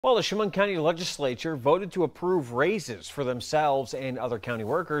Well, the Chemung County Legislature voted to approve raises for themselves and other county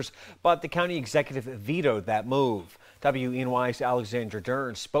workers, but the county executive vetoed that move. WENY's Alexandra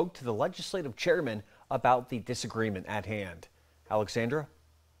Dern spoke to the legislative chairman about the disagreement at hand. Alexandra?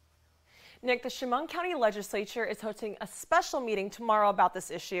 Nick, the Chemung County Legislature is hosting a special meeting tomorrow about this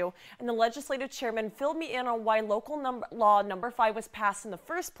issue, and the legislative chairman filled me in on why local law number 5 was passed in the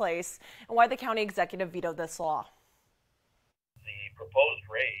first place and why the county executive vetoed this law. The proposed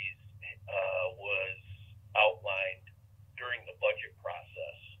raise was outlined during the budget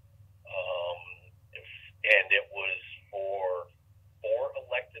process, and it was for 4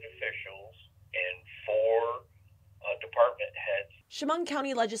 elected officials and 4 department heads. Chemung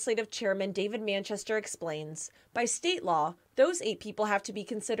County Legislative Chairman David Manchester explains, by state law, those 8 people have to be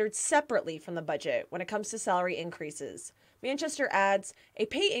considered separately from the budget when it comes to salary increases. Manchester adds, a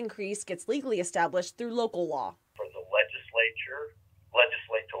pay increase gets legally established through local law. For the legislators,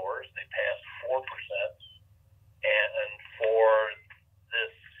 they passed 4%, and for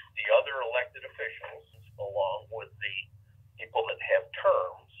the other elected officials, along with the people that have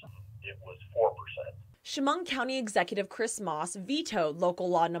terms, it was 4%. Chemung County Executive Chris Moss vetoed local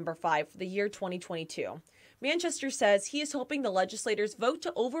law number 5 for the year 2022. Manchester says he is hoping the legislators vote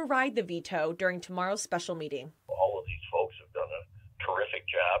to override the veto during tomorrow's special meeting. All of these folks have done a terrific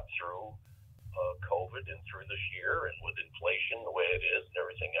job through COVID and through this year, and with inflation the way it is and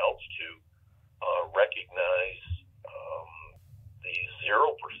everything else, to recognize the 0%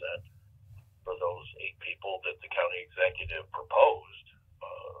 for those 8 people that the county executive proposed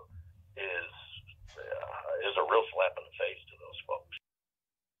is a real slap in the face to those folks.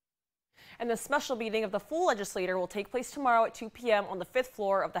 And the special meeting of the full legislature will take place tomorrow at 2 p.m. on the 5th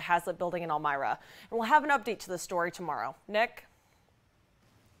floor of the Hazlitt Building in Elmira. And we'll have an update to the story tomorrow. Nick?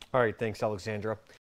 All right, thanks, Alexandra.